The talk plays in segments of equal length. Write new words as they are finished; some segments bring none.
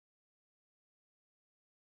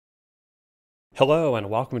Hello and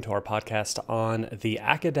welcome to our podcast on the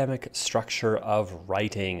academic structure of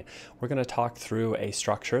writing. We're going to talk through a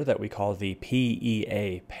structure that we call the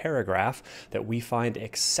PEA Paragraph that we find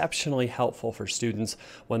exceptionally helpful for students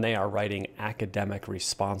when they are writing academic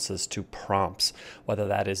responses to prompts, whether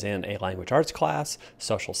that is in a language arts class,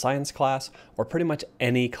 social science class, or pretty much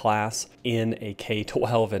any class in a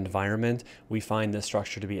K-12 environment. We find this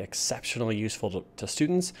structure to be exceptionally useful to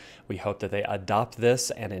students. We hope that they adopt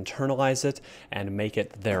this and internalize it and make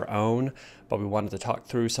it their own. But we wanted to talk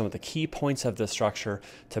through some of the key points of this structure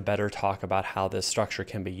to better talk about how this structure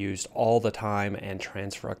can be used all the time and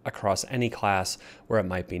transfer across any class where it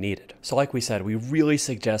might be needed. So like we said, we really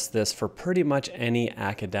suggest this for pretty much any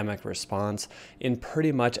academic response in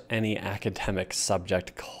pretty much any academic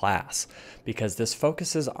subject class, because this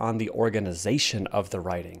focuses on the organization of the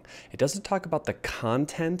writing. It doesn't talk about the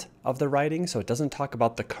content of the writing, so it doesn't talk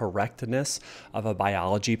about the correctness of a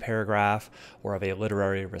biology paragraph or of a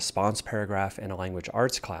literary response paragraph in a language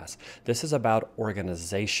arts class. This is about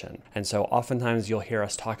organization. And so oftentimes you'll hear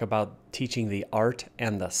us talk about teaching the art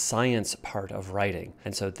and the science part of writing.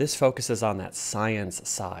 And so this focuses on that science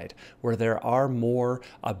side, where there are more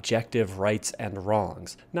objective rights and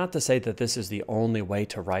wrongs. Not to say that this is the only way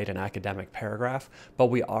to write an academic paragraph, but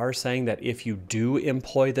we are saying that if you do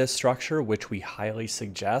employ this structure, which we highly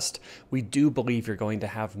suggest, we do believe you're going to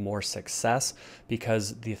have more success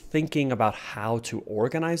because the thinking about how to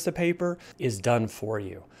organize the paper is done for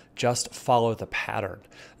you. Just follow the pattern.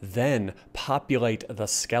 Then populate the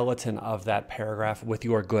skeleton of that paragraph with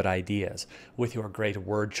your good ideas, with your great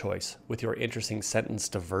word choice, with your interesting sentence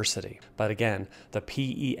diversity. But again, the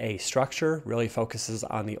PEA structure really focuses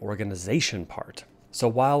on the organization part. So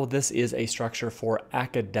while this is a structure for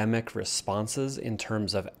academic responses in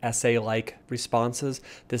terms of essay-like responses,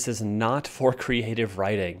 this is not for creative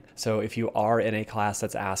writing. So if you are in a class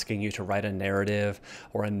that's asking you to write a narrative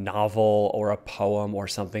or a novel or a poem or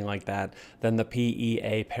something like that, then the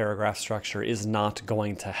PEA paragraph structure is not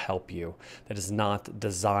going to help you. That is not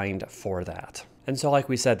designed for that. And so like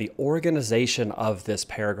we said, the organization of this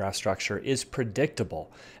paragraph structure is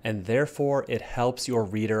predictable, and therefore it helps your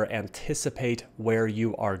reader anticipate where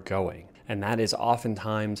you are going. And that is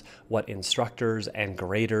oftentimes what instructors and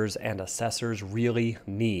graders and assessors really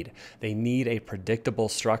need. They need a predictable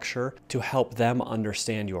structure to help them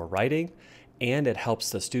understand your writing, and it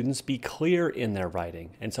helps the students be clear in their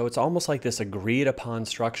writing. And so it's almost like this agreed upon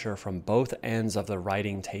structure from both ends of the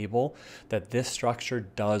writing table, that this structure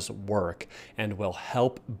does work and will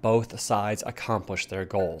help both sides accomplish their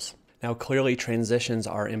goals. Now, clearly transitions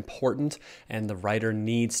are important, and the writer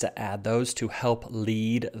needs to add those to help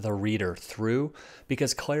lead the reader through,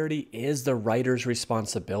 because clarity is the writer's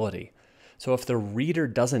responsibility. So if the reader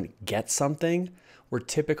doesn't get something, we're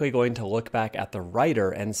typically going to look back at the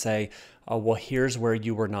writer and say, oh, well, here's where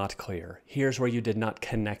you were not clear. Here's where you did not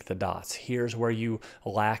connect the dots. Here's where you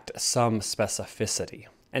lacked some specificity.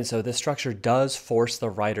 And so this structure does force the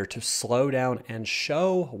writer to slow down and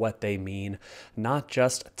show what they mean, not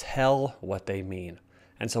just tell what they mean.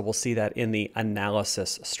 And so we'll see that in the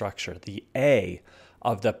analysis structure, the A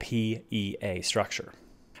of the PEA structure.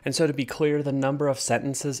 And so to be clear, the number of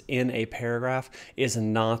sentences in a paragraph is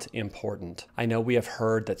not important. I know we have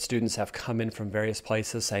heard that students have come in from various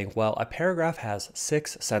places saying, well, a paragraph has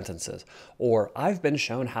 6 sentences, or I've been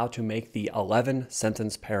shown how to make the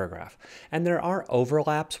 11-sentence paragraph. And there are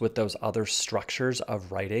overlaps with those other structures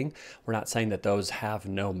of writing. We're not saying that those have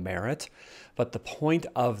no merit, but the point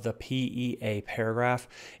of the PEA paragraph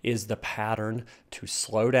is the pattern to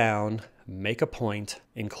slow down, make a point,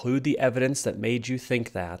 include the evidence that made you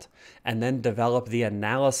think that, and then develop the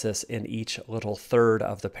analysis in each little third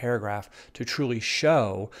of the paragraph to truly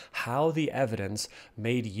show how the evidence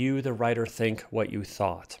made you, the writer, think what you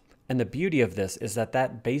thought. And the beauty of this is that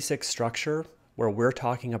that basic structure, where we're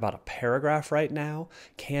talking about a paragraph right now,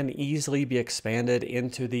 can easily be expanded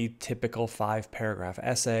into the typical 5-paragraph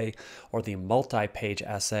essay, or the multi-page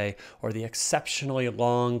essay, or the exceptionally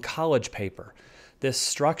long college paper. This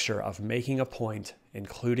structure of making a point,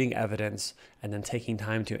 including evidence, and then taking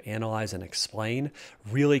time to analyze and explain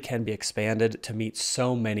really can be expanded to meet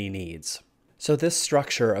so many needs. So this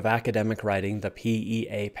structure of academic writing, the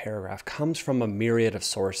PEA paragraph, comes from a myriad of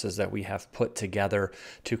sources that we have put together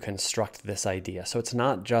to construct this idea. So it's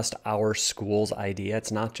not just our school's idea,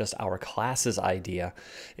 it's not just our class's idea.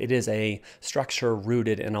 It is a structure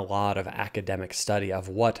rooted in a lot of academic study of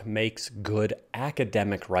what makes good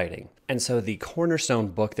academic writing. And so the cornerstone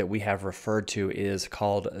book that we have referred to is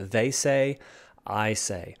called They Say, I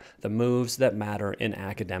Say, The Moves That Matter in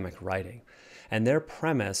Academic Writing. And their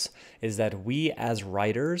premise is that we as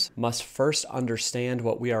writers must first understand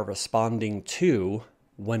what we are responding to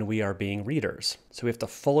when we are being readers. So we have to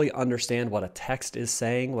fully understand what a text is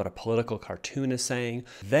saying, what a political cartoon is saying.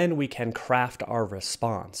 Then we can craft our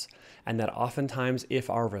response. And that oftentimes if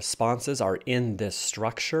our responses are in this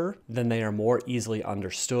structure, then they are more easily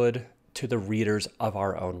understood to the readers of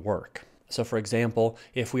our own work. So for example,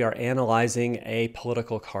 if we are analyzing a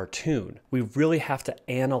political cartoon, we really have to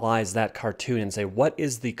analyze that cartoon and say, what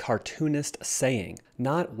is the cartoonist saying?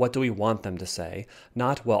 Not what do we want them to say,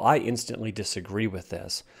 not, well, I instantly disagree with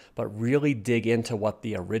this, but really dig into what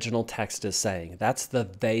the original text is saying. That's the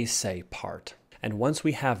they say part. And once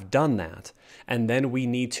we have done that, and then we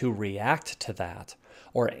need to react to that,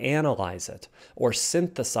 or analyze it, or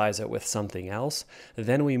synthesize it with something else,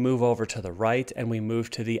 then we move over to the right and we move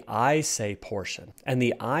to the I say portion. And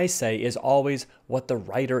the I say is always what the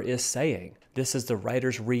writer is saying. This is the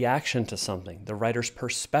writer's reaction to something, the writer's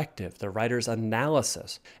perspective, the writer's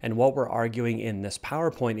analysis. And what we're arguing in this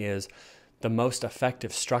PowerPoint is the most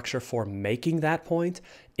effective structure for making that point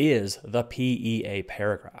is the PEA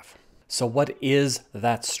paragraph. So what is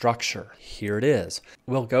that structure? Here it is.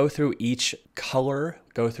 We'll go through each color,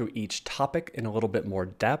 go through each topic in a little bit more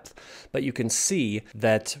depth, but you can see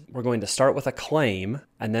that we're going to start with a claim,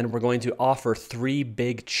 and then we're going to offer 3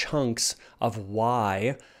 big chunks of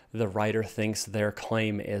why the writer thinks their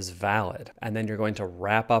claim is valid. And then you're going to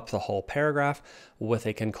wrap up the whole paragraph with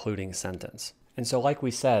a concluding sentence. And so like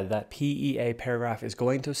we said, that PEA paragraph is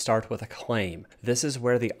going to start with a claim. This is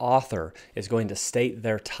where the author is going to state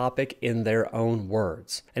their topic in their own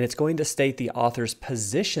words. And it's going to state the author's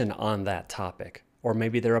position on that topic, or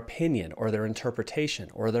maybe their opinion, or their interpretation,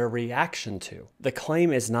 or their reaction to. The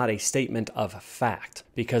claim is not a statement of fact,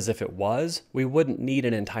 because if it was, we wouldn't need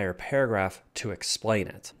an entire paragraph to explain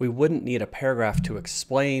it. We wouldn't need a paragraph to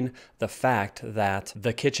explain the fact that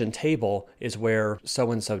the kitchen table is where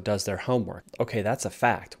so-and-so does their homework. Okay, that's a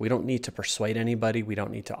fact. We don't need to persuade anybody. We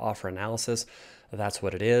don't need to offer analysis. That's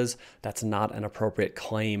what it is. That's not an appropriate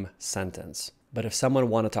claim sentence. But if someone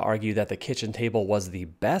wanted to argue that the kitchen table was the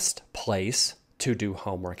best place to do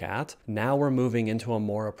homework at, now we're moving into a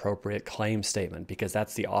more appropriate claim statement, because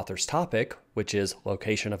that's the author's topic, which is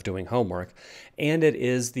location of doing homework, and it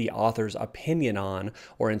is the author's opinion on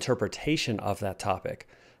or interpretation of that topic,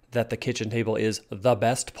 that the kitchen table is the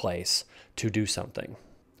best place to do something.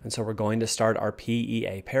 And so we're going to start our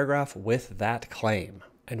PEA paragraph with that claim.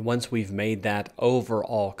 And once we've made that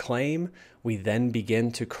overall claim, we then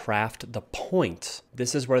begin to craft the point.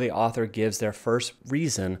 This is where the author gives their first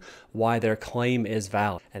reason why their claim is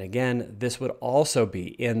valid. And again, this would also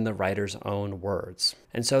be in the writer's own words.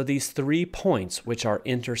 And so these 3 points, which are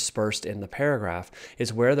interspersed in the paragraph,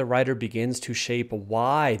 is where the writer begins to shape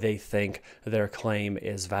why they think their claim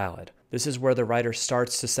is valid. This is where the writer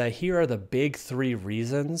starts to say, here are the big 3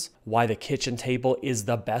 reasons why the kitchen table is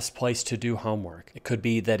the best place to do homework. It could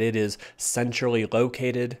be that it is centrally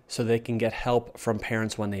located so they can get help from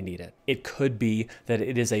parents when they need it. It could be that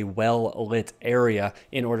it is a well-lit area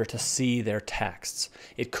in order to see their texts.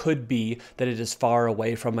 It could be that it is far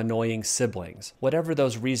away from annoying siblings. Whatever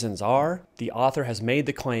those reasons are, the author has made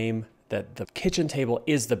the claim that the kitchen table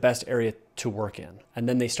is the best area to work in. And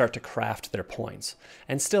then they start to craft their points.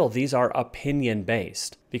 And still, these are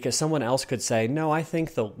opinion-based, because someone else could say, no, I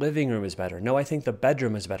think the living room is better. No, I think the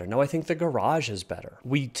bedroom is better. No, I think the garage is better.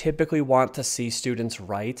 We typically want to see students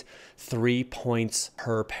write 3 points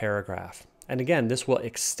per paragraph. And again, this will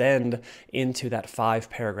extend into that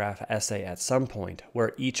 5-paragraph essay at some point,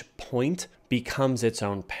 where each point becomes its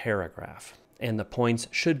own paragraph. And the points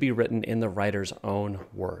should be written in the writer's own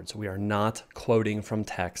words. We are not quoting from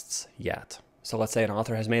texts yet. So let's say an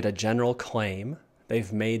author has made a general claim.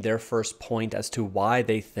 They've made their first point as to why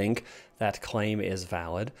they think that claim is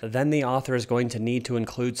valid. Then the author is going to need to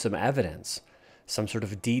include some evidence, some sort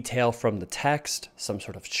of detail from the text, some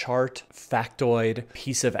sort of chart, factoid,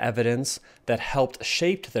 piece of evidence that helped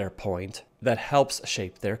shape their point, that helps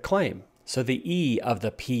shape their claim. So the E of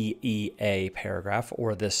the PEA paragraph,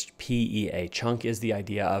 or this PEA chunk, is the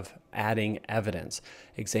idea of adding evidence.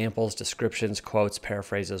 Examples, descriptions, quotes,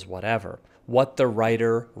 paraphrases, whatever. What the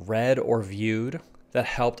writer read or viewed that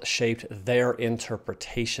helped shape their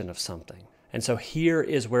interpretation of something. And so here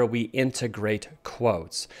is where we integrate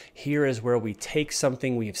quotes. Here is where we take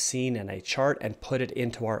something we've seen in a chart and put it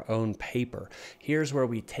into our own paper. Here's where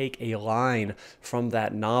we take a line from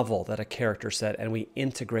that novel that a character said and we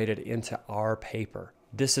integrate it into our paper.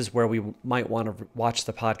 This is where we might want to watch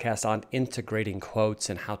the podcast on integrating quotes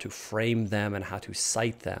and how to frame them and how to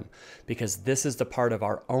cite them, because this is the part of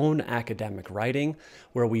our own academic writing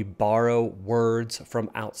where we borrow words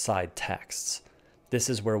from outside texts. This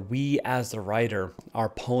is where we, as the writer, are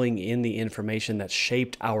pulling in the information that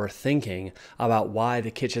shaped our thinking about why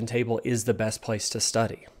the kitchen table is the best place to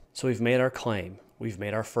study. So we've made our claim. We've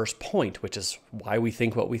made our first point, which is why we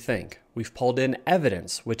think what we think. We've pulled in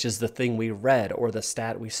evidence, which is the thing we read or the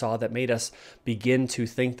stat we saw that made us begin to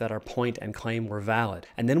think that our point and claim were valid.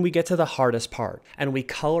 And then we get to the hardest part, and we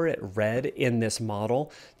color it red in this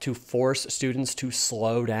model to force students to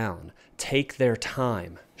slow down, take their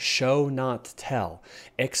time, show not tell,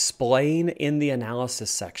 explain in the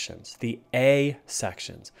analysis sections, the A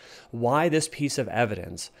sections, why this piece of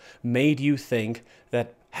evidence made you think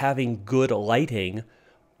that having good lighting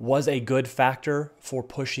was a good factor for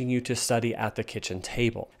pushing you to study at the kitchen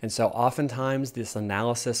table. And so oftentimes this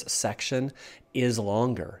analysis section is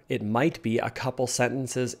longer. It might be a couple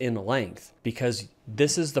sentences in length, because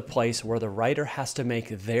this is the place where the writer has to make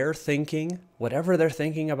their thinking, whatever they're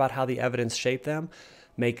thinking about how the evidence shaped them,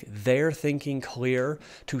 make their thinking clear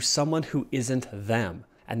to someone who isn't them.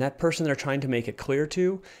 And that person they're trying to make it clear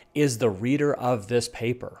to is the reader of this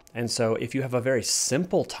paper. And so if you have a very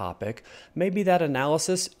simple topic, maybe that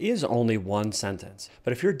analysis is only one sentence.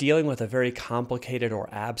 But if you're dealing with a very complicated or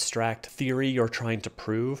abstract theory you're trying to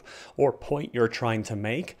prove or point you're trying to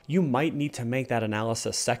make, you might need to make that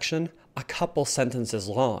analysis section a couple sentences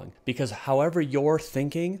long, because however you're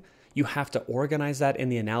thinking, you have to organize that in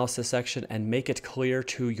the analysis section and make it clear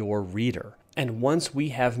to your reader. And once we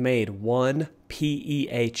have made one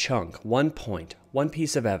PEA chunk, one point, one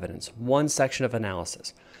piece of evidence, one section of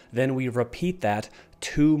analysis, then we repeat that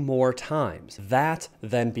 2 more times. That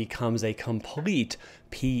then becomes a complete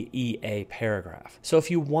PEA paragraph. So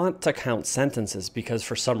if you want to count sentences, because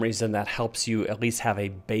for some reason that helps you at least have a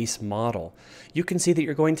base model, you can see that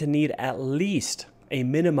you're going to need at least a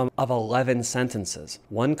minimum of 11 sentences.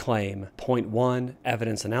 One claim, point 1,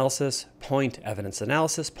 evidence analysis, point, evidence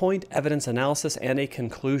analysis, point, evidence analysis, and a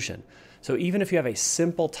conclusion. So even if you have a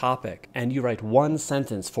simple topic and you write one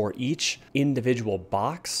sentence for each individual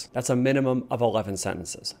box, that's a minimum of 11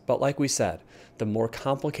 sentences. But like we said, the more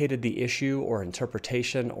complicated the issue or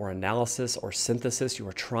interpretation or analysis or synthesis you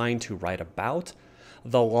are trying to write about,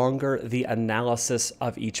 the longer the analysis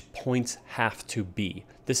of each point have to be.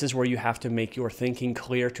 This is where you have to make your thinking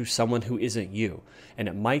clear to someone who isn't you, and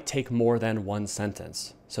it might take more than one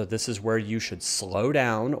sentence. So this is where you should slow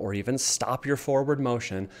down or even stop your forward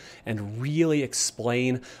motion and really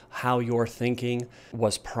explain how your thinking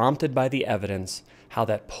was prompted by the evidence, how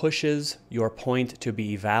that pushes your point to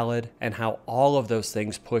be valid, and how all of those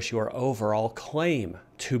things push your overall claim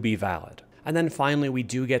to be valid. And then finally, we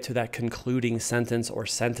do get to that concluding sentence or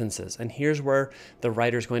sentences. And here's where the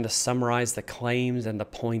writer is going to summarize the claims and the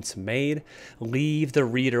points made, leave the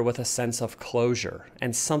reader with a sense of closure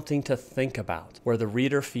and something to think about, where the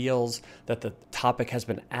reader feels that the topic has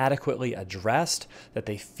been adequately addressed, that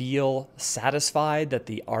they feel satisfied that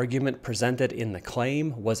the argument presented in the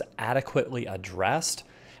claim was adequately addressed,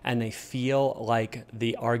 and they feel like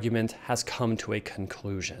the argument has come to a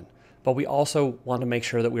conclusion. But we also want to make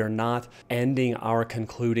sure that we are not ending our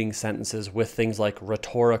concluding sentences with things like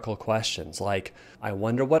rhetorical questions, like, I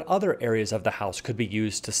wonder what other areas of the house could be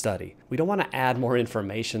used to study. We don't want to add more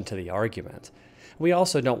information to the argument. We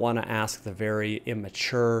also don't want to ask the very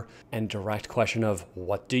immature and direct question of,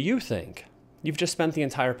 what do you think? You've just spent the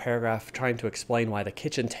entire paragraph trying to explain why the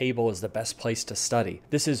kitchen table is the best place to study.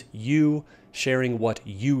 This is you sharing what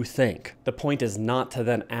you think. The point is not to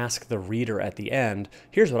then ask the reader at the end,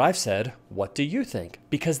 here's what I've said, what do you think?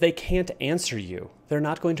 Because they can't answer you. They're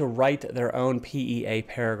not going to write their own PEA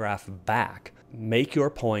paragraph back. Make your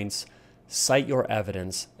points, cite your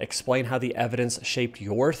evidence, explain how the evidence shaped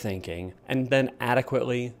your thinking, and then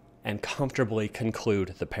adequately and comfortably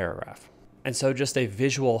conclude the paragraph. And so just a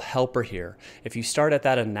visual helper here. If you start at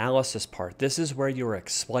that analysis part, this is where you're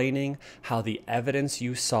explaining how the evidence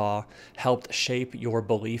you saw helped shape your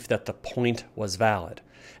belief that the point was valid.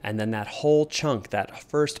 And then that whole chunk, that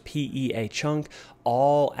first PEA chunk,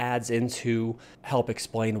 all adds into help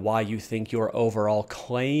explain why you think your overall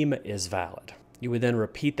claim is valid. You would then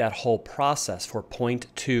repeat that whole process for point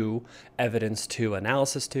 2, evidence 2,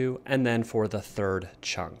 analysis 2, and then for the third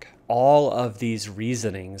chunk. all of these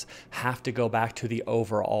reasonings have to go back to the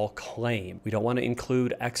overall claim. We don't want to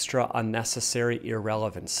include extra unnecessary,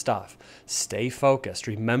 irrelevant stuff. Stay focused.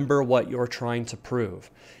 Remember what you're trying to prove.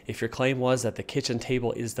 If your claim was that the kitchen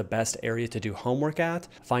table is the best area to do homework at,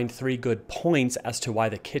 find 3 good points as to why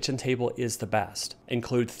the kitchen table is the best.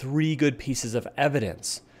 Include 3 good pieces of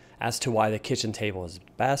evidence as to why the kitchen table is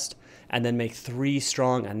best, and then make 3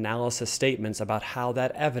 strong analysis statements about how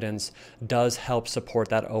that evidence does help support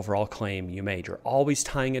that overall claim you made. You're always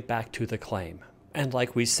tying it back to the claim. And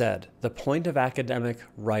like we said, the point of academic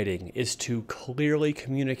writing is to clearly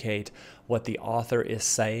communicate what the author is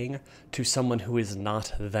saying to someone who is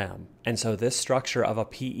not them. And so this structure of a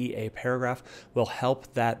PEA paragraph will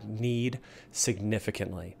help that need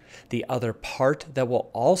significantly. The other part that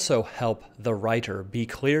will also help the writer be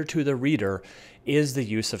clear to the reader is the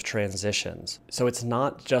use of transitions. So it's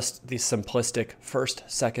not just the simplistic first,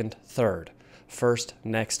 second, third, first,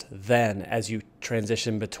 next, then as you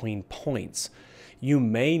transition between points. You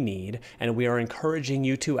may need, and we are encouraging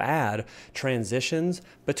you to add, transitions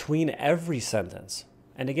between every sentence.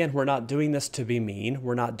 And again, we're not doing this to be mean.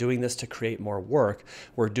 We're not doing this to create more work.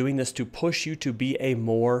 We're doing this to push you to be a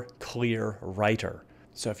more clear writer.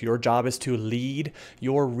 So if your job is to lead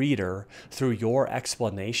your reader through your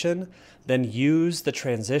explanation, then use the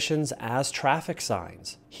transitions as traffic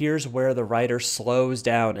signs. Here's where the writer slows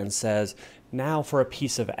down and says, now for a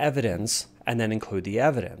piece of evidence, and then include the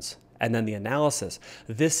evidence. And then the analysis.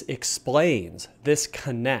 This explains, this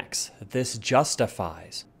connects, this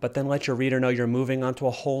justifies. But then let your reader know you're moving on to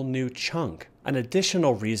a whole new chunk. An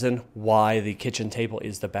additional reason why the kitchen table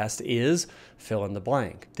is the best is fill in the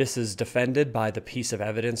blank. This is defended by the piece of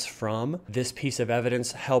evidence from. This piece of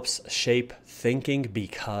evidence helps shape thinking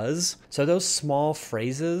because. So those small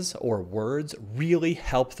phrases or words really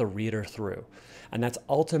help the reader through. And that's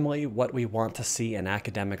ultimately what we want to see in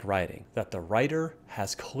academic writing, that the writer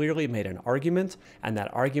has clearly made an argument, and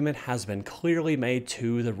that argument has been clearly made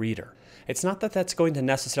to the reader. It's not that that's going to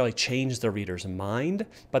necessarily change the reader's mind,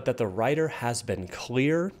 but that the writer has been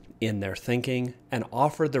clear in their thinking and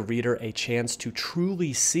offered the reader a chance to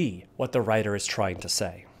truly see what the writer is trying to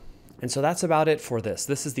say. And so that's about it for this.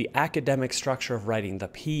 This is the academic structure of writing, the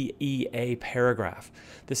PEA paragraph.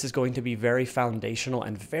 This is going to be very foundational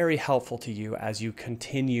and very helpful to you as you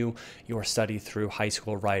continue your study through high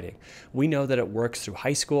school writing. We know that it works through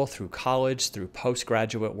high school, through college, through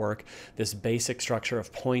postgraduate work. This basic structure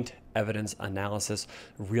of point, evidence, analysis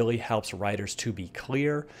really helps writers to be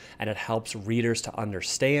clear, and it helps readers to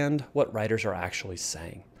understand what writers are actually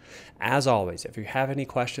saying. As always, if you have any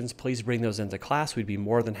questions, please bring those into class. We'd be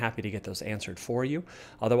more than happy to get those answered for you.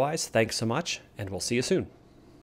 Otherwise, thanks so much, and we'll see you soon.